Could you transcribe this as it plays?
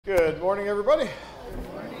Good morning, everybody.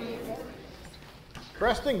 Good morning.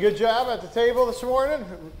 Preston, good job at the table this morning.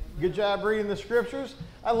 Good job reading the scriptures.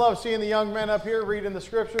 I love seeing the young men up here reading the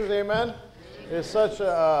scriptures. Amen. It's such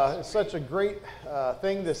a great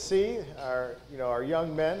thing to see our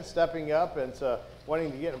young men stepping up and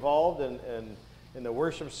wanting to get involved in the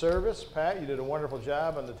worship service. Pat, you did a wonderful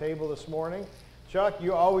job on the table this morning. Chuck,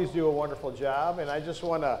 you always do a wonderful job, and I just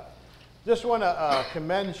want to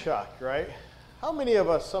commend Chuck, right? How many of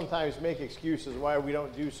us sometimes make excuses why we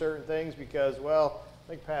don't do certain things because, well,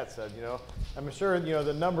 like Pat said, I'm sure,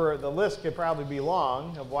 the list could probably be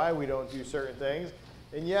long of why we don't do certain things,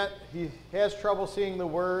 and yet he has trouble seeing the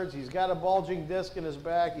words, he's got a bulging disc in his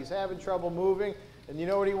back, he's having trouble moving, and you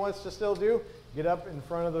know what he wants to still do? Get up in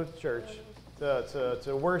front of the church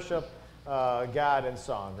to worship God in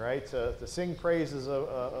song, right? To sing praises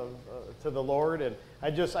to the Lord, and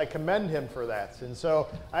I commend him for that. And so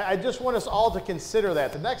I just want us all to consider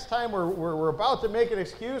that. The next time we're about to make an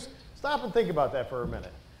excuse, stop and think about that for a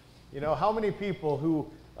minute. How many people who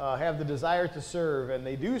have the desire to serve, and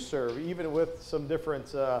they do serve, even with some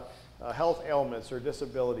different health ailments or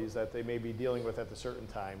disabilities that they may be dealing with at a certain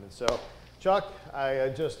time. And so, Chuck, I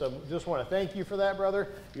just want to thank you for that, brother.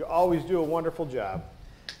 You always do a wonderful job.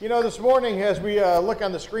 This morning, as we look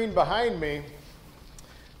on the screen behind me,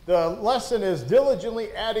 the lesson is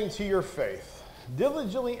diligently adding to your faith.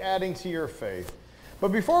 Diligently adding to your faith.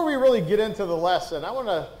 But before we really get into the lesson, I want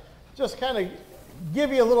to just kind of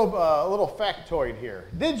give you a little factoid here.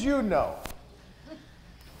 Did you know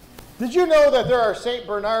that there are St.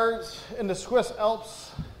 Bernards in the Swiss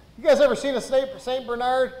Alps? You guys ever seen a St.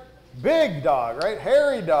 Bernard? Big dog, right?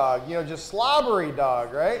 Hairy dog, just slobbery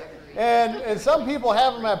dog, right? And some people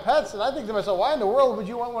have them as pets, and I think to myself, why in the world would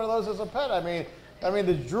you want one of those as a pet? I mean,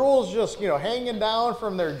 the drool's just, hanging down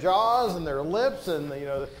from their jaws and their lips, and,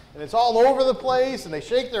 and it's all over the place, and they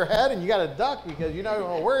shake their head, and you got to duck because you don't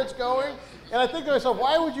know where it's going. And I think to myself,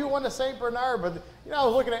 why would you want a St. Bernard? But, I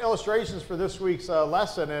was looking at illustrations for this week's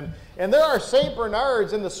lesson, and there are St.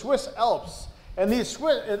 Bernards in the Swiss Alps. And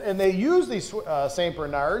they use these St.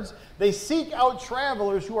 Bernards. They seek out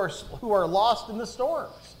travelers who are lost in the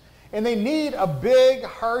storms. And they need a big,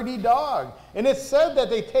 hardy dog. And it's said that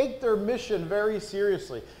they take their mission very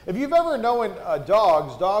seriously. If you've ever known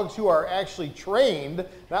dogs who are actually trained,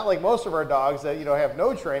 not like most of our dogs that have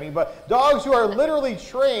no training, but dogs who are literally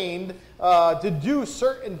trained to do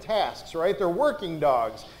certain tasks, right? They're working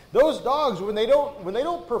dogs. Those dogs, when they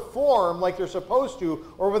don't perform like they're supposed to,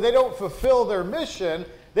 or when they don't fulfill their mission,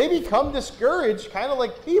 they become discouraged, kind of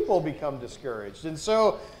like people become discouraged. And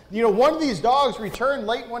so, one of these dogs returned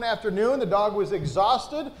late one afternoon. The dog was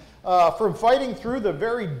exhausted from fighting through the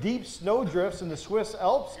very deep snow drifts in the Swiss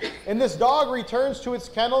Alps. And this dog returns to its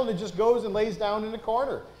kennel, and it just goes and lays down in the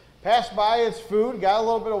corner. Passed by its food, got a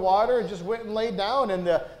little bit of water, and just went and laid down. And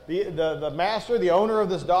the master, the owner of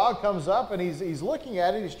this dog, comes up, and he's looking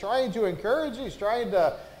at it. He's trying to encourage it. He's trying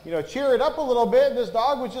to cheer it up a little bit. And this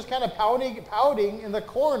dog was just kind of pouting in the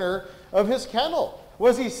corner of his kennel.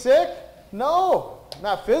 Was he sick? No.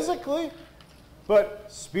 Not physically, but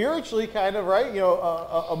spiritually, kind of, right?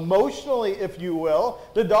 Emotionally, if you will.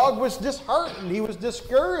 The dog was disheartened. He was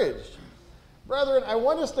discouraged. Brethren, I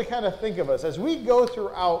want us to kind of think of us as we go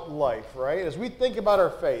throughout life, right? As we think about our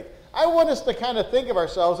faith, I want us to kind of think of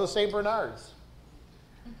ourselves as St. Bernards.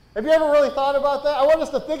 Have you ever really thought about that? I want us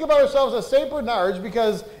to think about ourselves as St. Bernards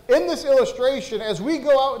because in this illustration, as we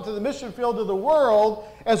go out into the mission field of the world,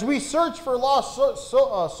 as we search for lost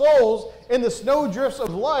souls in the snowdrifts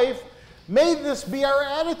of life, may this be our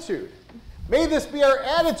attitude. May this be our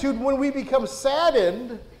attitude when we become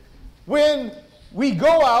saddened, when we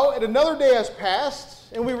go out and another day has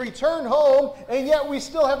passed, and we return home, and yet we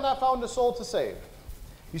still have not found a soul to save.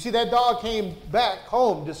 You see, that dog came back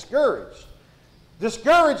home discouraged.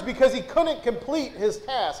 Discouraged because he couldn't complete his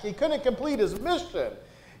task. He couldn't complete his mission.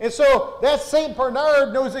 And so that St.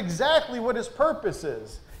 Bernard knows exactly what his purpose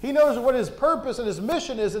is. He knows what his purpose and his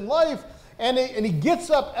mission is in life. And he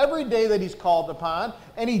gets up every day that he's called upon.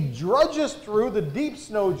 And he drudges through the deep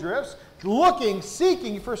snow drifts,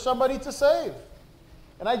 seeking for somebody to save.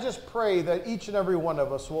 And I just pray that each and every one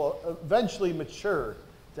of us will eventually mature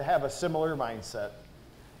to have a similar mindset.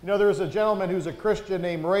 There's a gentleman who's a Christian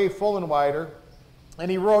named Ray Fullenwider. And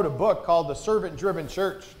he wrote a book called The Servant-Driven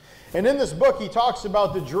Church. And in this book, he talks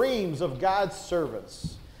about the dreams of God's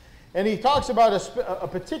servants. And he talks about a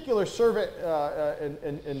particular servant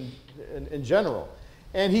in general.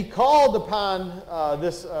 And he called upon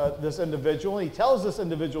this individual, and he tells this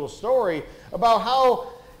individual's story about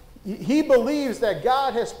how he believes that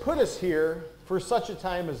God has put us here for such a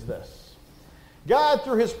time as this. God,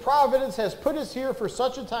 through his providence, has put us here for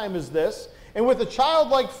such a time as this. And with a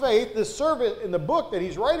childlike faith, this servant in the book that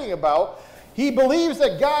he's writing about, he believes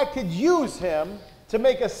that God could use him to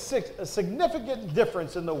make a significant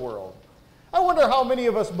difference in the world. I wonder how many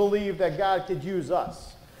of us believe that God could use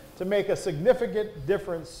us to make a significant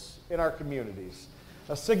difference in our communities,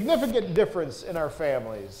 a significant difference in our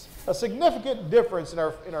families, a significant difference in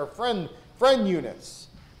our friend units.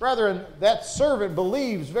 Brethren, that servant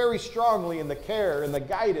believes very strongly in the care and the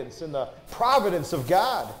guidance and the providence of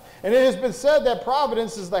God. And it has been said that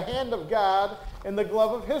providence is the hand of God in the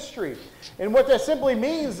glove of history. And what that simply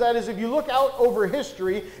means that is if you look out over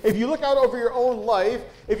history, if you look out over your own life,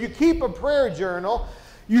 if you keep a prayer journal,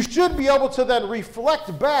 you should be able to then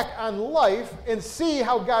reflect back on life and see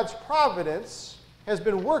how God's providence has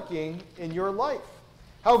been working in your life.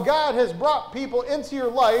 How God has brought people into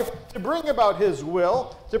your life to bring about his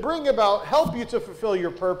will, to bring about, help you to fulfill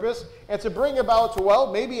your purpose, and to bring about,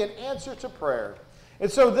 well, maybe an answer to prayer.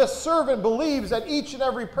 And so this servant believes that each and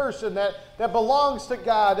every person that belongs to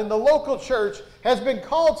God in the local church has been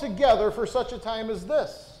called together for such a time as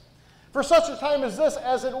this. For such a time as this,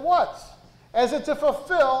 as it what? As it to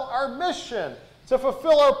fulfill our mission, to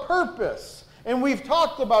fulfill our purpose. And we've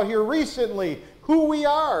talked about here recently who we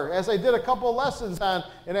are, as I did a couple of lessons on,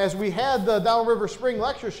 and as we had the Downriver Spring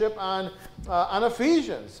lectureship on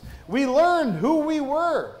Ephesians. We learned who we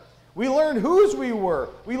were. We learned whose we were.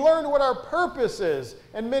 We learned what our purpose is,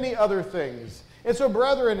 and many other things. And so,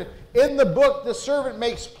 brethren, in the book, the servant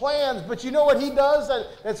makes plans, but you know what he does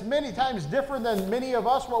that's many times different than many of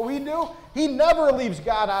us, what we do? He never leaves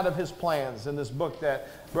God out of his plans in this book that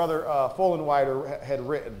Brother Fullenwider had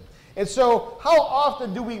written. And so, how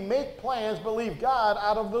often do we make plans but leave God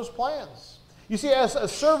out of those plans? You see, as a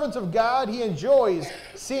servant of God, he enjoys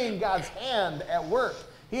seeing God's hand at work.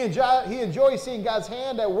 He enjoys seeing God's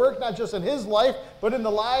hand at work, not just in his life, but in the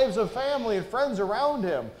lives of family and friends around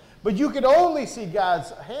him. But you can only see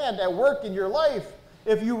God's hand at work in your life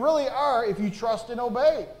if you really are, if you trust and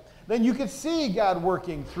obey. Then you can see God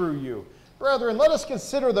working through you. Brethren, let us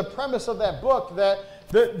consider the premise of that book, that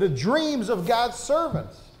the dreams of God's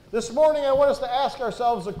servants. This morning I want us to ask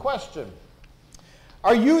ourselves a question.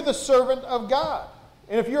 Are you the servant of God?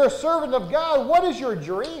 And if you're a servant of God, what is your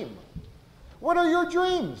dream? What are your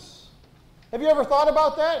dreams? Have you ever thought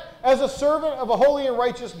about that? As a servant of a holy and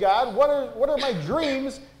righteous God, what are my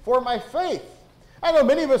dreams for my faith? I know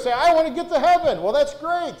many of us say, I want to get to heaven. Well, that's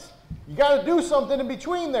great. You got to do something in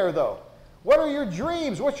between there, though. What are your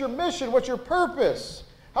dreams? What's your mission? What's your purpose?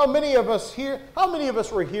 How many of us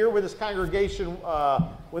were here with this congregation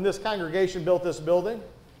when this congregation built this building?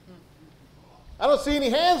 I don't see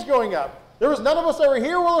any hands going up. There was none of us that were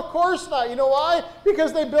here? Well, of course not. You know why?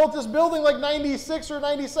 Because they built this building like 96 or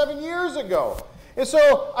 97 years ago. And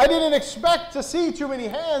so I didn't expect to see too many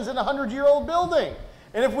hands in a 100-year-old building.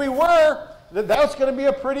 And if we were, that's going to be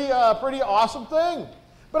a pretty awesome thing.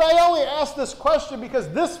 But I only asked this question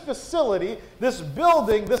because this facility, this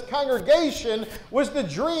building, this congregation was the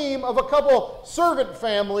dream of a couple servant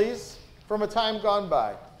families from a time gone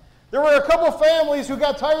by. There were a couple families who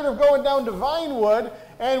got tired of going down to Vinewood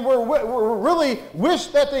and were really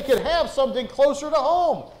wished that they could have something closer to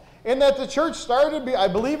home. And that the church started, I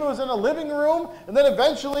believe it was in a living room, and then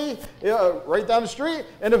eventually, right down the street,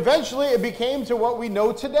 and eventually it became to what we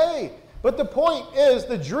know today. But the point is,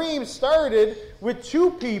 the dream started with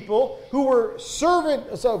two people who were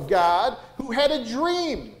servants of God who had a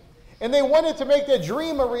dream. And they wanted to make that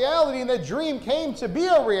dream a reality, and that dream came to be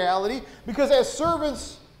a reality because as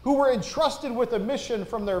servants who were entrusted with a mission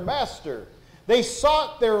from their master, they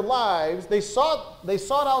sought their lives, they sought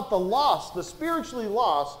out the lost, the spiritually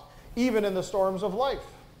lost, even in the storms of life.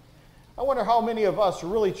 I wonder how many of us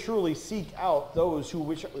really truly seek out those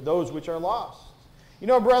which are lost. You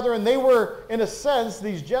know, brethren, they were, in a sense,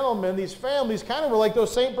 these gentlemen, these families, kind of were like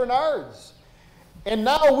those St. Bernards. And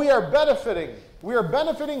now we are benefiting. We are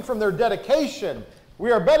benefiting from their dedication. We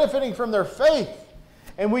are benefiting from their faith.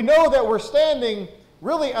 And we know that we're standing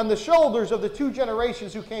really on the shoulders of the two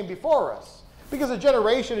generations who came before us. Because a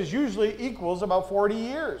generation is usually equals about 40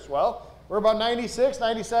 years. Well, we're about 96,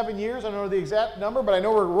 97 years. I don't know the exact number, but I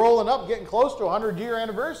know we're rolling up, getting close to a 100-year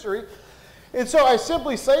anniversary. And so I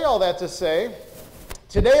simply say all that to say,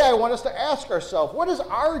 today I want us to ask ourselves, what is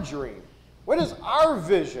our dream? What is our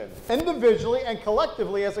vision, individually and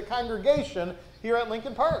collectively as a congregation here at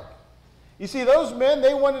Lincoln Park? You see, those men,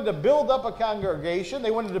 they wanted to build up a congregation. They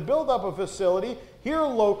wanted to build up a facility here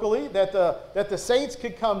locally that the saints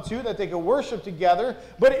could come to, that they could worship together.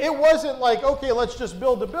 But it wasn't like, okay, let's just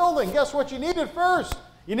build a building. Guess what you needed first?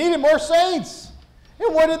 You needed more saints.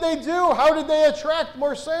 And what did they do? How did they attract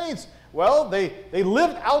more saints? Well, they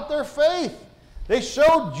lived out their faith. They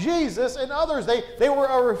showed Jesus and others. They were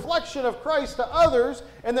a reflection of Christ to others,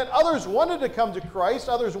 and then others wanted to come to Christ.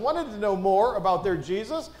 Others wanted to know more about their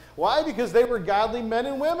Jesus. Why? Because they were godly men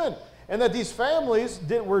and women, and that these families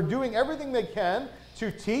were doing everything they can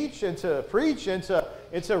to teach and to preach and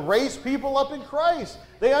to raise people up in Christ.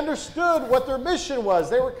 They understood what their mission was.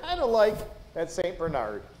 They were kind of like that St.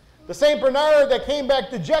 Bernard. The St. Bernard that came back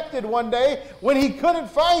dejected one day when he couldn't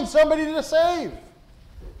find somebody to save.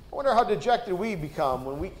 I wonder how dejected we become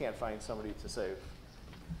when we can't find somebody to save.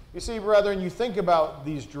 You see, brethren, you think about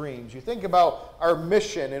these dreams. You think about our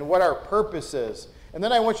mission and what our purpose is. And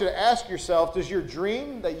then I want you to ask yourself, does your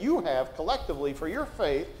dream that you have collectively for your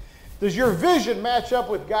faith, does your vision match up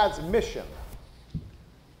with God's mission?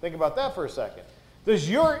 Think about that for a second. Does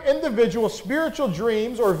your individual spiritual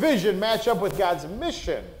dreams or vision match up with God's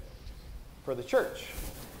mission for the church?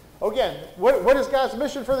 Again, what is God's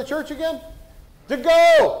mission for the church again? To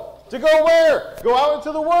go. To go where? Go out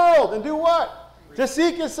into the world and do what? To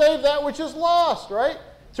seek and save that which is lost, right?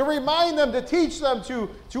 To remind them, to teach them, to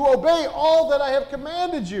obey all that I have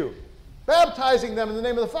commanded you. Baptizing them in the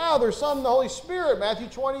name of the Father, Son, and the Holy Spirit, Matthew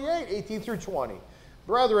 28, 18 through 20.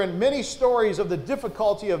 Brethren, many stories of the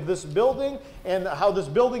difficulty of this building and how this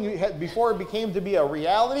building, before it became to be a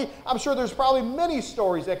reality, I'm sure there's probably many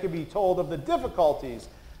stories that could be told of the difficulties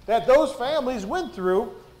that those families went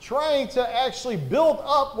through trying to actually build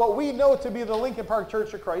up what we know to be the Lincoln Park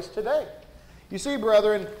Church of Christ today. You see,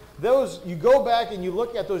 brethren, you go back and you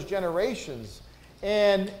look at those generations,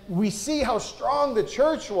 and we see how strong the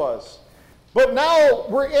church was. But now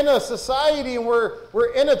we're in a society and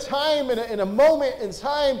we're in a time, in a moment in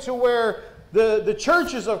time to where the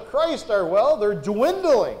churches of Christ are, well, they're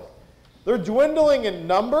dwindling. They're dwindling in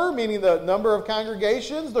number, meaning the number of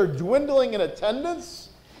congregations. They're dwindling in attendance.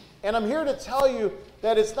 And I'm here to tell you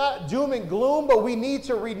that it's not doom and gloom, but we need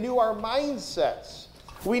to renew our mindsets.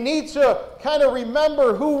 We need to kind of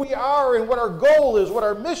remember who we are and what our goal is, what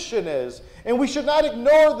our mission is. And we should not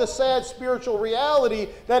ignore the sad spiritual reality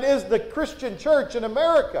that is the Christian church in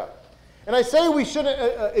America. And I say we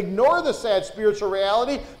shouldn't ignore the sad spiritual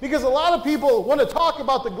reality because a lot of people want to talk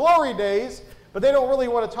about the glory days, but they don't really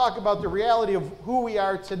want to talk about the reality of who we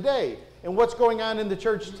are today and what's going on in the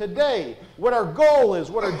church today, what our goal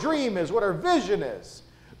is, what our dream is, what our vision is.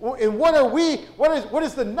 And what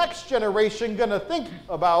is the next generation going to think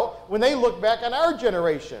about when they look back on our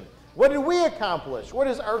generation? What did we accomplish? What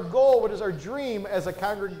is our goal? What is our dream as a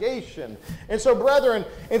congregation? And so, brethren,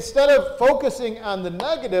 instead of focusing on the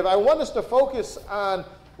negative, I want us to focus on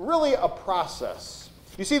really a process.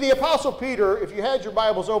 You see, the Apostle Peter, if you had your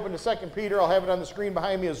Bibles open to 2 Peter, I'll have it on the screen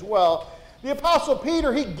behind me as well. The Apostle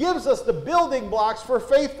Peter, he gives us the building blocks for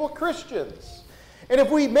faithful Christians. And if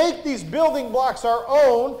we make these building blocks our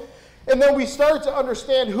own, and then we start to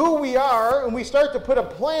understand who we are, and we start to put a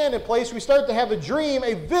plan in place, we start to have a dream,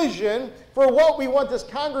 a vision for what we want this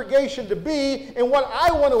congregation to be, and what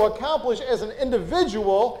I want to accomplish as an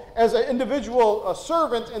individual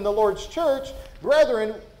servant in the Lord's church.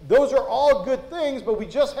 Brethren, those are all good things, but we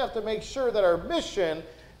just have to make sure that our mission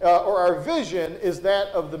or our vision is that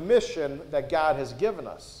of the mission that God has given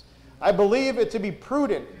us. I believe it to be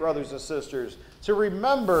prudent, brothers and sisters, to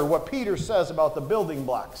remember what Peter says about the building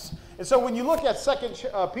blocks. And so when you look at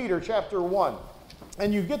 2 Peter chapter 1,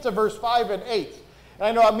 and you get to verse 5 and 8, and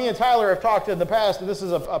I know me and Tyler have talked in the past, and this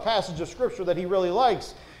is a passage of Scripture that he really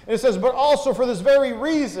likes. And it says, but also for this very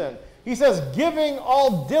reason, he says, giving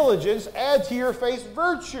all diligence, add to your faith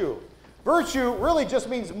virtue. Virtue really just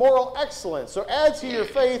means moral excellence. So add to your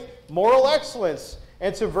faith moral excellence,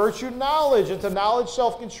 and to virtue knowledge, and to knowledge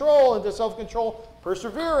self-control, and to self-control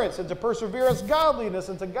perseverance, and to perseverance godliness,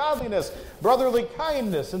 and to godliness brotherly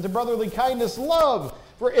kindness, and to brotherly kindness love.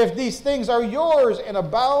 For if these things are yours and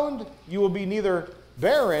abound, you will be neither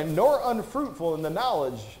barren nor unfruitful in the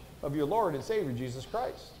knowledge of your Lord and Savior Jesus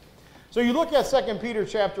Christ. So you look at 2 Peter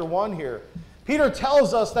chapter 1 here. Peter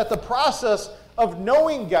tells us that the process of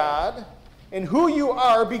knowing God and who you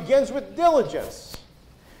are begins with diligence.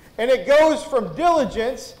 And it goes from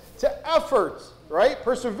diligence to effort, right?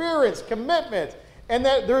 Perseverance, commitment, and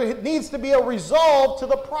that there needs to be a resolve to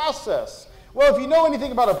the process. Well, if you know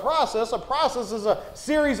anything about a process is a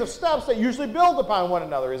series of steps that usually build upon one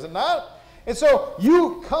another, is it not? And so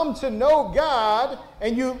you come to know God,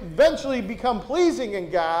 and you eventually become pleasing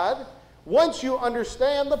in God once you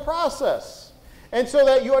understand the process. And so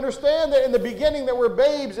that you understand that in the beginning that we're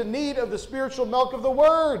babes in need of the spiritual milk of the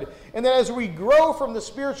Word. And that as we grow from the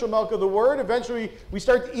spiritual milk of the Word, eventually we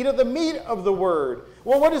start to eat of the meat of the Word.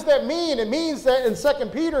 Well, what does that mean? It means that in 2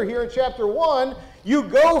 Peter here in chapter 1, you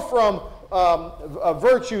go from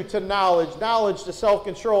virtue to knowledge, knowledge to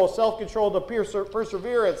self-control, self-control to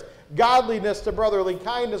perseverance, godliness to brotherly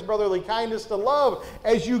kindness to love.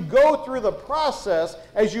 As you go through the process,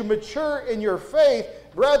 as you mature in your faith,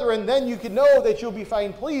 brethren, then you can know that you'll be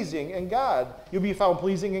found pleasing in God. You'll be found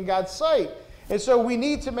pleasing in God's sight. And so we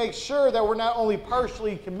need to make sure that we're not only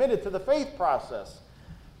partially committed to the faith process.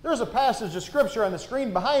 There's a passage of Scripture on the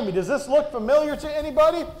screen behind me. Does this look familiar to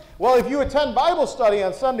anybody? Well, if you attend Bible study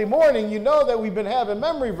on Sunday morning, you know that we've been having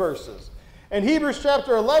memory verses. And Hebrews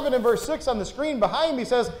chapter 11 and verse 6 on the screen behind me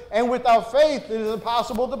says, "And without faith it is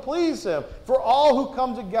impossible to please him. For all who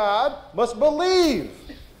come to God must believe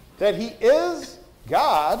that he is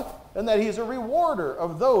God and that he is a rewarder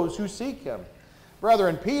of those who seek him."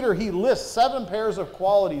 Brethren, Peter, he lists 7 pairs of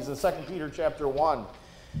qualities in 2 Peter chapter 1.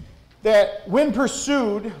 That when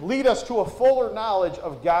pursued, lead us to a fuller knowledge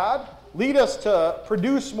of God, lead us to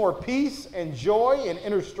produce more peace and joy and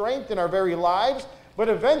inner strength in our very lives. But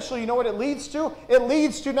eventually, you know what it leads to? It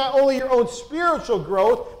leads to not only your own spiritual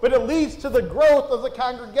growth, but it leads to the growth of the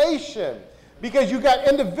congregation. Because you've got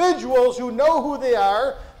individuals who know who they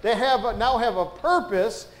are, they now have a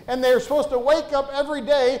purpose, and they're supposed to wake up every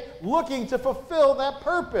day looking to fulfill that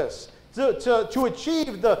purpose. To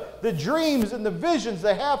achieve the dreams and the visions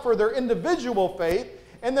they have for their individual faith,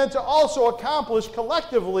 and then to also accomplish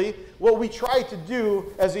collectively what we try to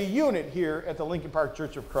do as a unit here at the Lincoln Park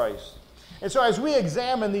Church of Christ. And so as we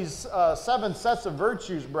examine these 7 sets of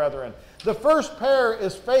virtues, brethren, the first pair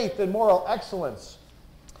is faith and moral excellence.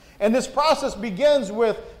 And this process begins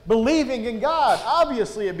with believing in God.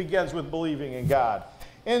 Obviously, it begins with believing in God.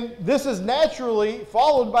 And this is naturally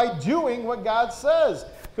followed by doing what God says.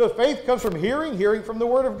 Because faith comes from hearing, hearing from the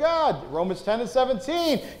Word of God. Romans 10 and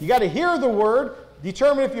 17. You got to hear the Word,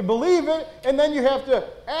 determine if you believe it, and then you have to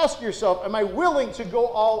ask yourself, am I willing to go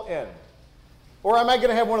all in? Or am I going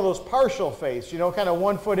to have one of those partial faiths, kind of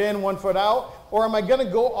 1 foot in, 1 foot out? Or am I going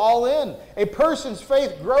to go all in? A person's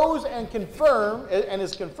faith grows and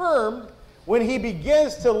is confirmed when he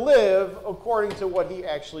begins to live according to what he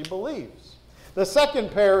actually believes. The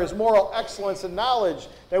second pair is moral excellence and knowledge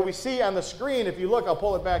that we see on the screen. If you look, I'll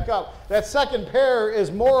pull it back up. That second pair is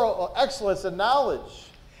moral excellence and knowledge.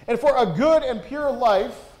 And for a good and pure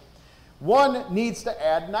life, one needs to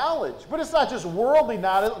add knowledge. But it's not just worldly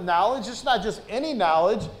knowledge. It's not just any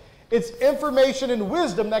knowledge. It's information and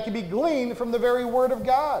wisdom that can be gleaned from the very Word of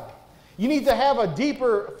God. You need to have a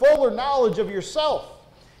deeper, fuller knowledge of yourself.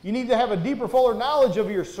 You need to have a deeper, fuller knowledge of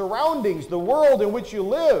your surroundings, the world in which you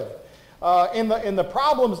live. In the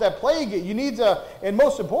problems that plague it. You need to, and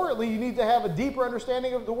most importantly, you need to have a deeper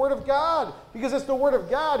understanding of the Word of God, because it's the Word of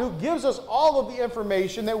God who gives us all of the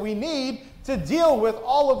information that we need to deal with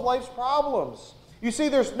all of life's problems. You see,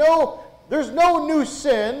 there's no new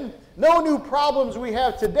sin, no new problems we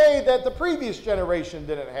have today that the previous generation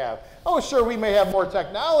didn't have. Oh, sure, we may have more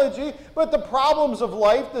technology, but the problems of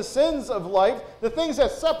life, the sins of life, the things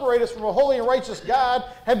that separate us from a holy and righteous God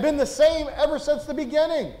have been the same ever since the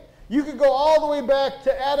beginning. You could go all the way back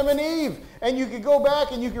to Adam and Eve, and you could go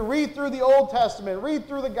back and you can read through the Old Testament, read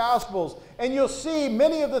through the Gospels, and you'll see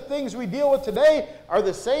many of the things we deal with today are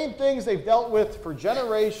the same things they've dealt with from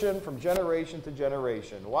generation to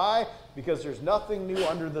generation. Why? Because there's nothing new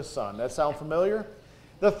under the sun. That sound familiar?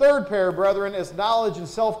 The third pair, brethren, is knowledge and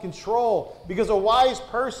self-control, because a wise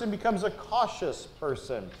person becomes a cautious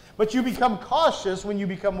person. But you become cautious when you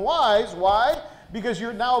become wise. Why? Because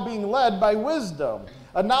you're now being led by wisdom.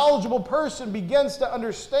 A knowledgeable person begins to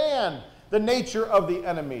understand the nature of the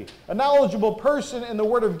enemy. A knowledgeable person in the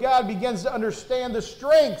Word of God begins to understand the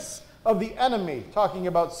strengths of the enemy, talking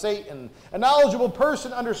about Satan. A knowledgeable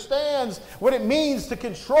person understands what it means to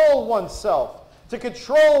control oneself, to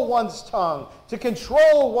control one's tongue, to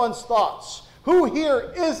control one's thoughts. Who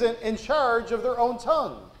here isn't in charge of their own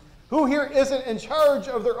tongue? Who here isn't in charge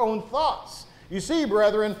of their own thoughts? You see,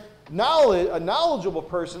 brethren, a knowledgeable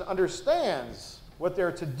person understands what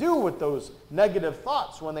they're to do with those negative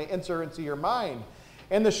thoughts when they enter into your mind.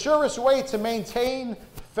 And the surest way to maintain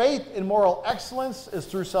faith in moral excellence is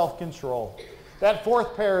through self-control. That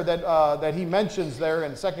fourth pair that he mentions there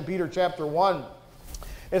in 2 Peter chapter 1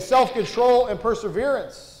 is self-control and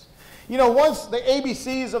perseverance. Once the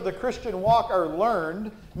ABCs of the Christian walk are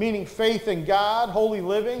learned, meaning faith in God, holy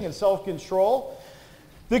living, and self-control,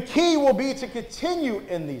 the key will be to continue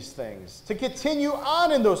in these things, to continue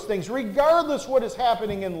on in those things, regardless what is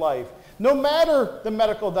happening in life. No matter the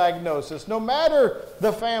medical diagnosis, no matter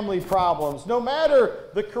the family problems, no matter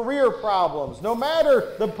the career problems, no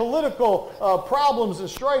matter the political problems and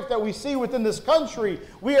strife that we see within this country,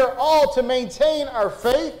 we are all to maintain our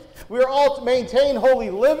faith, we are all to maintain holy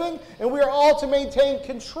living, and we are all to maintain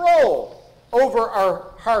control over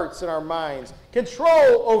our hearts and our minds,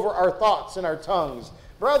 control over our thoughts and our tongues.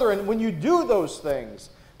 Brethren, when you do those things,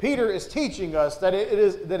 Peter is teaching us that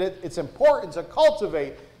it's important to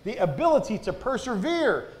cultivate the ability to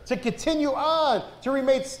persevere, to continue on, to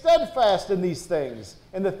remain steadfast in these things,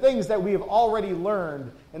 and the things that we have already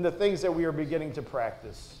learned, and the things that we are beginning to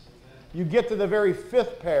practice. You get to the very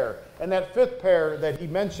fifth pair, and that fifth pair that he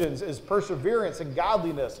mentions is perseverance and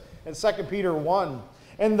godliness in 2 Peter 1.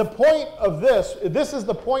 And the point of this is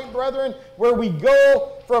the point, brethren, where we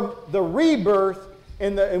go from the rebirth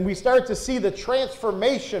and we start to see the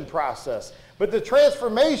transformation process. But the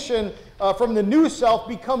transformation from the new self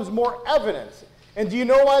becomes more evident. And do you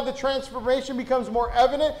know why the transformation becomes more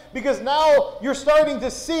evident? Because now you're starting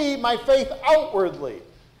to see my faith outwardly.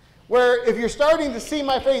 Where if you're starting to see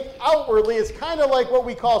my faith outwardly, it's kind of like what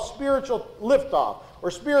we call spiritual liftoff or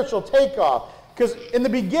spiritual takeoff. Because in the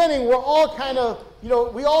beginning, we're all kind of,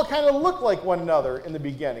 we all kind of look like one another in the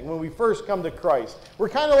beginning when we first come to Christ. We're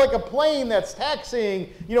kind of like a plane that's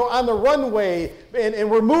taxiing, on the runway, and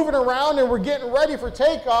we're moving around and we're getting ready for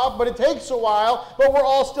takeoff, but it takes a while, but we're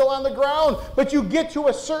all still on the ground. But you get to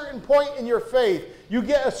a certain point in your faith. You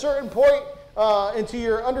get a certain point into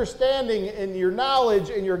your understanding and your knowledge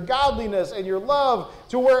and your godliness and your love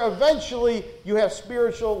to where eventually you have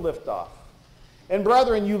spiritual liftoff. And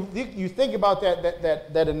brethren, you think about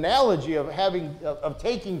that analogy of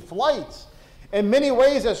taking flights. In many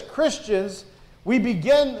ways, as Christians,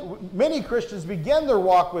 many Christians begin their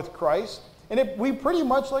walk with Christ, and we pretty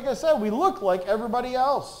much, like I said, we look like everybody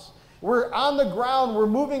else. We're on the ground, we're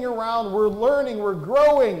moving around, we're learning, we're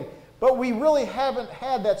growing, but we really haven't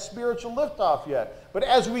had that spiritual liftoff yet. But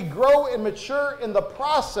as we grow and mature in the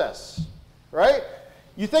process, right?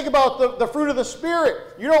 You think about the fruit of the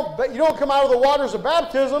Spirit. You don't come out of the waters of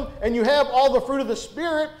baptism and you have all the fruit of the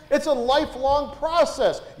Spirit. It's a lifelong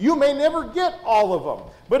process. You may never get all of them,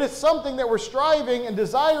 but it's something that we're striving and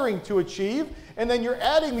desiring to achieve. And then you're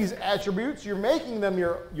adding these attributes, you're making them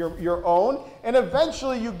your own, and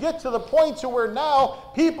eventually you get to the point to where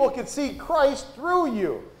now people can see Christ through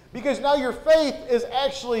you, because now your faith is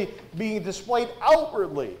actually being displayed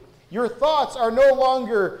outwardly. Your thoughts are no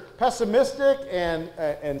longer pessimistic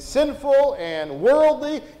and sinful and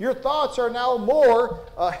worldly. Your thoughts are now more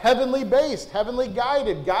heavenly based, heavenly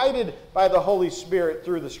guided by the Holy Spirit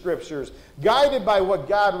through the Scriptures, guided by what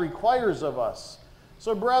God requires of us.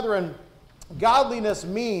 So, brethren, godliness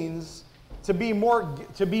means to be more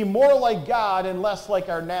like God and less like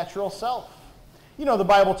our natural self. The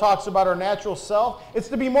Bible talks about our natural self. It's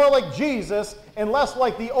to be more like Jesus and less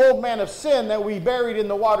like the old man of sin that we buried in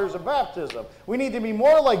the waters of baptism. We need to be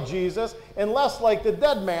more like Jesus and less like the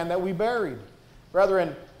dead man that we buried.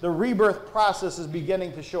 Brethren, the rebirth process is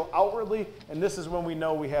beginning to show outwardly, and this is when we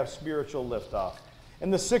know we have spiritual liftoff.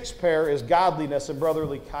 And the sixth pair is godliness and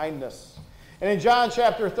brotherly kindness. And in John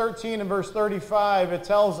chapter 13 and verse 35, it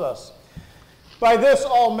tells us, "By this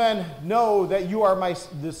all men know that you are my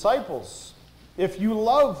disciples, if you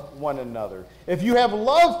love one another." If you have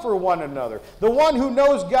love for one another. The one who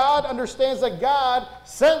knows God understands that God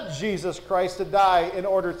sent Jesus Christ to die in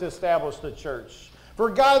order to establish the church. For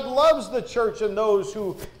God loves the church, and those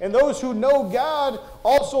who know God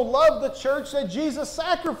also love the church that Jesus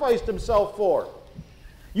sacrificed himself for.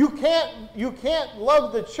 You can't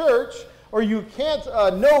love the church, or you can't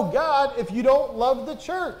know God if you don't love the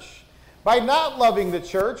church. By not loving the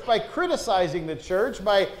church, by criticizing the church,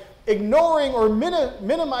 by ignoring or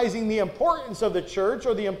minimizing the importance of the church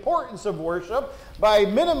or the importance of worship, by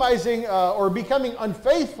minimizing or becoming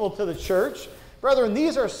unfaithful to the church, brethren,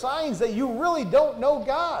 these are signs that you really don't know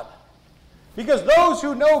God. Because those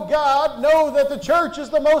who know God know that the church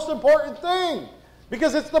is the most important thing,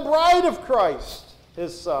 because it's the bride of Christ,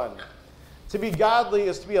 his Son. To be godly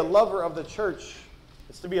is to be a lover of the church.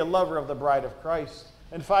 It's to be a lover of the bride of Christ.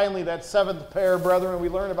 And finally, that seventh pair, brethren, we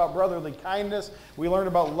learn about brotherly kindness. We learn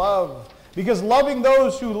about love. Because loving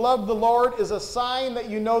those who love the Lord is a sign that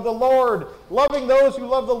you know the Lord. Loving those who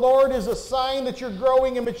love the Lord is a sign that you're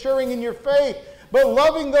growing and maturing in your faith. But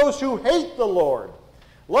loving those who hate the Lord,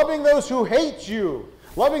 loving those who hate you,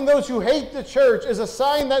 loving those who hate the church is a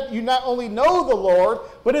sign that you not only know the Lord,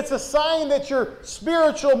 but it's a sign that your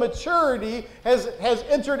spiritual maturity has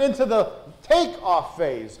entered into the takeoff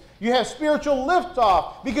phase. You have spiritual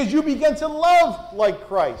liftoff because you begin to love like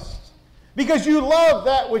Christ. Because you love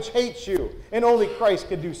that which hates you. And only Christ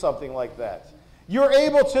can do something like that. You're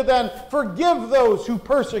able to then forgive those who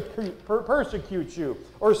persecute you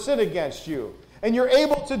or sin against you. And you're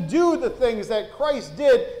able to do the things that Christ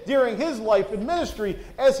did during his life and ministry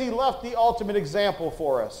as he left the ultimate example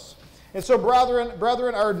for us. And so,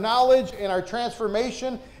 brethren, our knowledge and our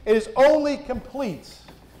transformation is only complete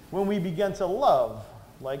when we begin to love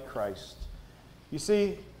like Christ. You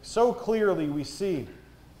see, so clearly we see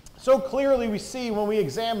when we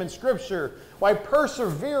examine Scripture why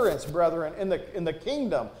perseverance, brethren, in the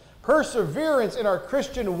kingdom, perseverance in our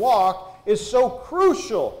Christian walk is so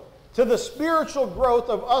crucial to the spiritual growth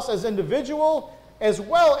of us as individuals, as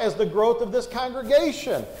well as the growth of this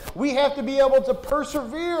congregation. We have to be able to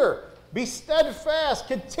persevere, be steadfast,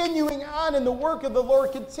 continuing on in the work of the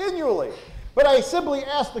Lord continually. But I simply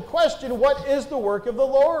ask the question, what is the work of the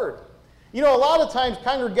Lord? You know, a lot of times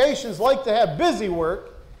congregations like to have busy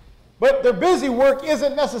work, but their busy work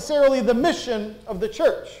isn't necessarily the mission of the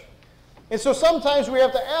church. And so sometimes we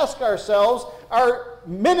have to ask ourselves, are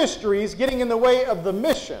ministries getting in the way of the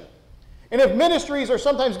mission? And if ministries are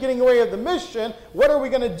sometimes getting in the way of the mission, what are we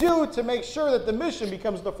going to do to make sure that the mission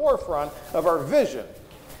becomes the forefront of our vision?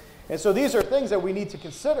 And so these are things that we need to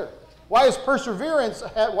consider. Why does perseverance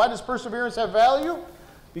have value?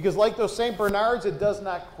 Because like those St. Bernards, it does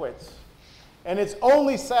not quit. And it's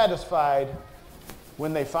only satisfied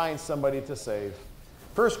when they find somebody to save.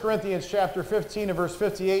 1 Corinthians chapter 15 and verse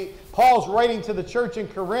 58, Paul's writing to the church in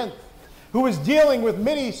Corinth, who is dealing with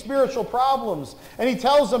many spiritual problems. And he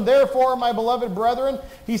tells them, therefore, my beloved brethren,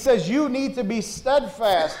 he says, you need to be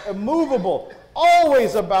steadfast, immovable,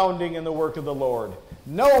 always abounding in the work of the Lord,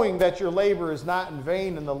 knowing that your labor is not in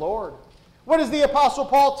vain in the Lord. What is the Apostle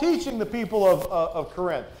Paul teaching the people of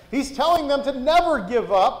Corinth? He's telling them to never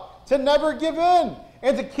give up, to never give in,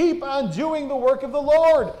 and to keep on doing the work of the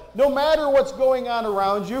Lord. No matter what's going on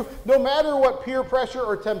around you, no matter what peer pressure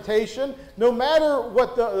or temptation, no matter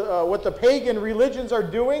what the pagan religions are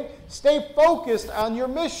doing, stay focused on your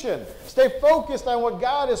mission. Stay focused on what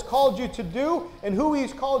God has called you to do and who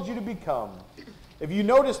He's called you to become. If you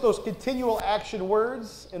notice those continual action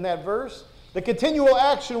words in that verse, the continual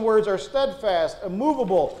action words are steadfast,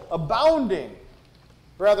 immovable, abounding.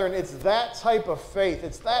 Brethren, it's that type of faith,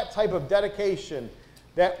 it's that type of dedication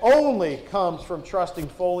that only comes from trusting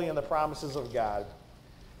fully in the promises of God.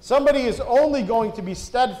 Somebody is only going to be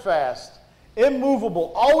steadfast,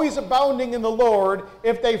 immovable, always abounding in the Lord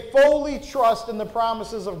if they fully trust in the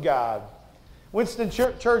promises of God. Winston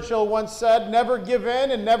Churchill once said, never give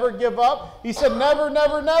in and never give up. He said, never,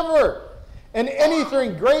 never, never. And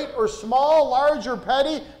anything great or small, large or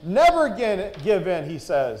petty, never give in, he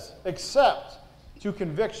says, except to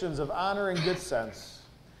convictions of honor and good sense.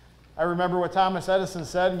 I remember what Thomas Edison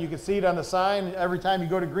said, and you can see it on the sign every time you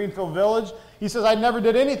go to Greenfield Village. He says, I never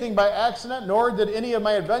did anything by accident, nor did any of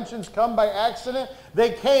my inventions come by accident.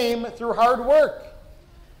 They came through hard work.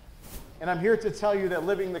 And I'm here to tell you that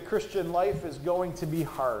living the Christian life is going to be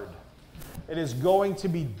hard. It is going to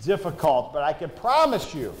be difficult, but I can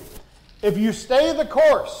promise you, if you stay the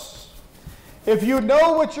course, if you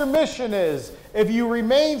know what your mission is, if you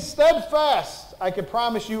remain steadfast, I can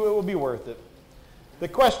promise you it will be worth it. The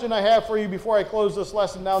question I have for you before I close this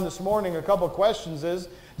lesson down this morning, a couple of questions is,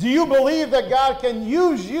 do you believe that God can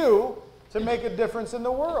use you to make a difference in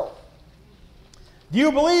the world? Do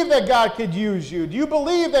you believe that God could use you? Do you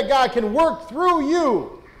believe that God can work through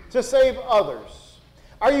you to save others?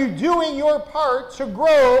 Are you doing your part to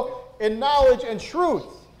grow in knowledge and truth?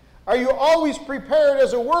 Are you always prepared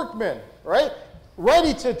as a workman, right?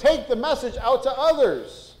 Ready to take the message out to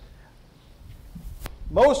others?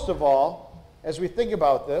 Most of all, as we think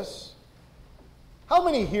about this, how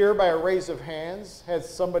many here, by a raise of hands, had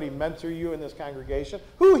somebody mentor you in this congregation?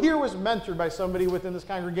 Who here was mentored by somebody within this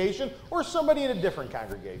congregation or somebody in a different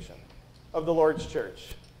congregation of the Lord's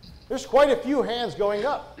church? There's quite a few hands going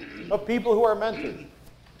up of people who are mentored.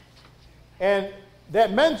 And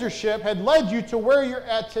that mentorship had led you to where you're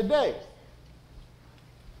at today.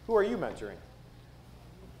 Who are you mentoring?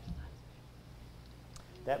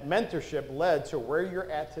 That mentorship led to where you're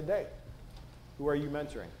at today. Who are you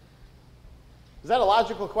mentoring? Is that a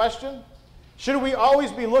logical question? Should we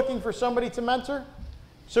always be looking for somebody to mentor?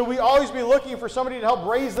 Should we always be looking for somebody to help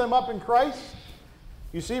raise them up in Christ?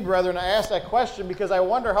 You see, brethren, I ask that question because I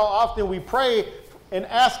wonder how often we pray and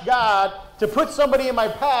ask God to put somebody in my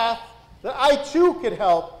path that I too could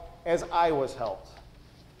help as I was helped.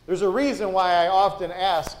 There's a reason why I often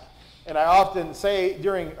ask, and I often say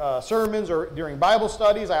during sermons or during Bible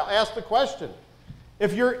studies, I'll ask the question,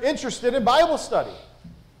 if you're interested in Bible study,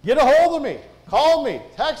 get a hold of me, call me,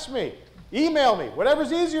 text me, email me,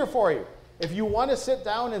 whatever's easier for you. If you want to sit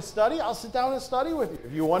down and study, I'll sit down and study with you.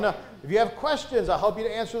 If you have questions, I'll help you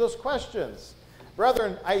to answer those questions.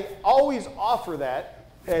 Brethren, I always offer that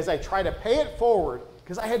as I try to pay it forward,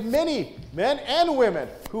 because I had many men and women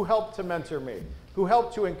who helped to mentor me, who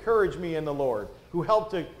helped to encourage me in the Lord, who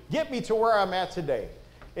helped to get me to where I'm at today.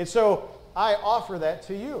 And so I offer that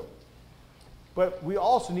to you. But we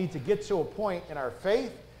also need to get to a point in our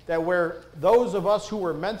faith that where those of us who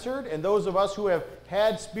were mentored and those of us who have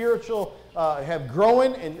had spiritual, have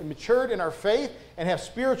grown and matured in our faith and have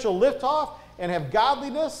spiritual liftoff and have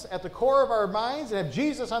godliness at the core of our minds and have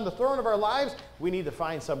Jesus on the throne of our lives, we need to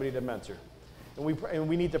find somebody to mentor. And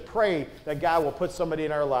we need to pray that God will put somebody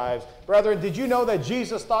in our lives. Brethren, did you know that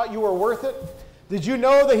Jesus thought you were worth it? Did you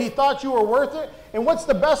know that he thought you were worth it? And what's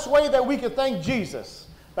the best way that we can thank Jesus?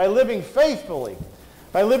 By living faithfully,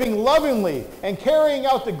 by living lovingly, and carrying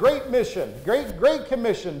out the great mission, great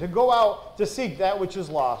commission to go out to seek that which is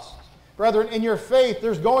lost. Brethren, in your faith,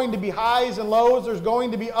 there's going to be highs and lows. There's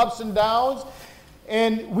going to be ups and downs.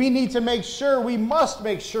 And we need to make sure, we must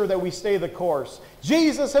make sure that we stay the course.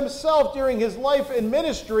 Jesus himself, during his life and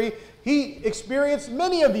ministry, he experienced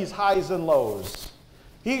many of these highs and lows.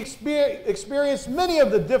 He experienced many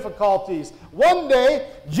of the difficulties. One day,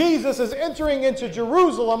 Jesus is entering into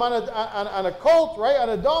Jerusalem on a colt, right, on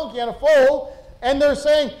a donkey, on a foal, and they're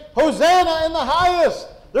saying, "Hosanna in the highest."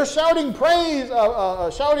 They're shouting praises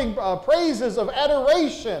of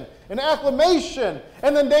adoration and acclamation.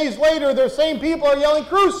 And then days later, the same people are yelling,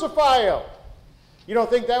 "Crucify him." You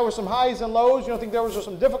don't think that was some highs and lows? You don't think there was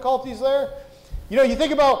some difficulties there? You know, you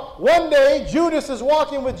think about one day Judas is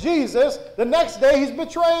walking with Jesus, the next day he's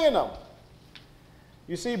betraying him.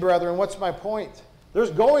 You see, brethren, what's my point?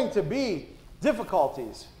 There's going to be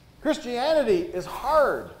difficulties. Christianity is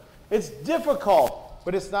hard. It's difficult,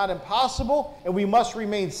 but it's not impossible, and we must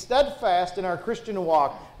remain steadfast in our Christian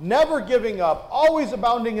walk, never giving up, always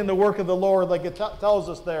abounding in the work of the Lord, like it tells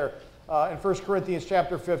us there in 1 Corinthians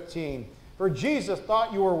chapter 15. For Jesus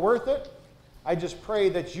thought you were worth it. I just pray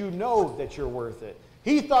that you know that you're worth it.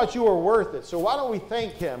 He thought you were worth it. So why don't we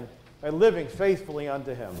thank him by living faithfully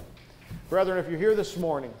unto him? Brethren, if you're here this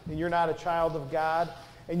morning and you're not a child of God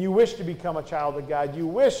and you wish to become a child of God, you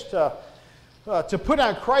wish to put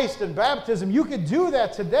on Christ in baptism, you could do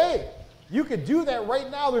that today. You could do that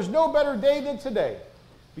right now. There's no better day than today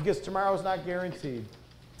because tomorrow is not guaranteed.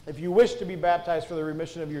 If you wish to be baptized for the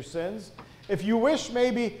remission of your sins, if you wish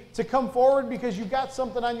maybe to come forward because you've got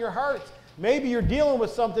something on your heart, maybe you're dealing with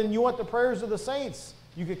something and you want the prayers of the saints,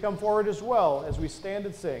 you could come forward as well as we stand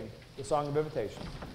and sing the song of invitation.